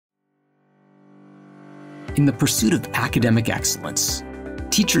In the pursuit of academic excellence,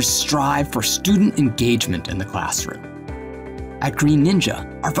 teachers strive for student engagement in the classroom. At Green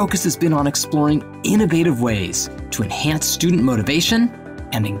Ninja, our focus has been on exploring innovative ways to enhance student motivation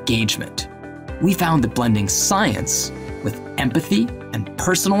and engagement. We found that blending science with empathy and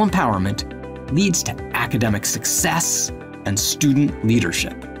personal empowerment leads to academic success and student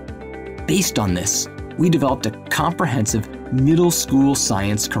leadership. Based on this, we developed a comprehensive middle school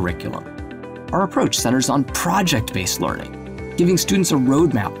science curriculum. Our approach centers on project-based learning, giving students a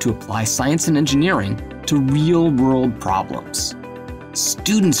roadmap to apply science and engineering to real-world problems.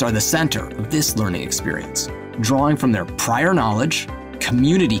 Students are the center of this learning experience, drawing from their prior knowledge,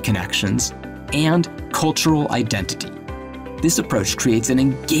 community connections, and cultural identity. This approach creates an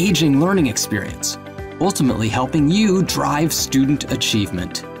engaging learning experience, ultimately helping you drive student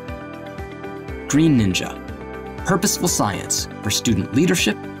achievement. Green Ninja, purposeful science for student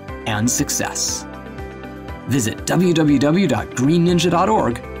leadership and success. Visit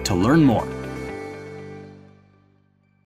www.greenninja.org to learn more.